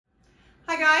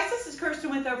guys, this is Kirsten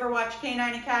with OverWatch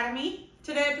K9 Academy.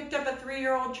 Today I picked up a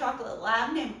 3-year-old chocolate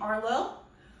lab named Arlo.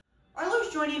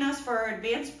 Arlo's joining us for our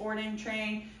advanced board and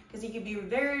train because he can be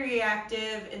very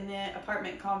reactive in the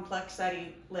apartment complex that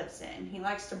he lives in. He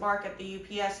likes to bark at the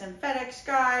UPS and FedEx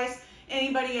guys,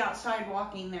 anybody outside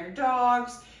walking their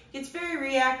dogs. Gets very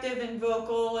reactive and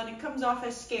vocal, and it comes off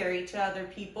as scary to other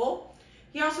people.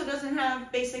 He also doesn't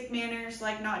have basic manners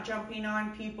like not jumping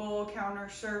on people, counter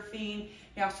surfing.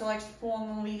 He also likes to pull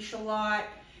on the leash a lot.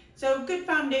 So good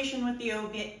foundation with the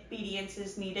obedience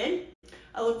is needed.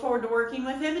 I look forward to working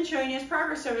with him and showing you his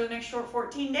progress over the next short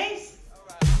 14 days.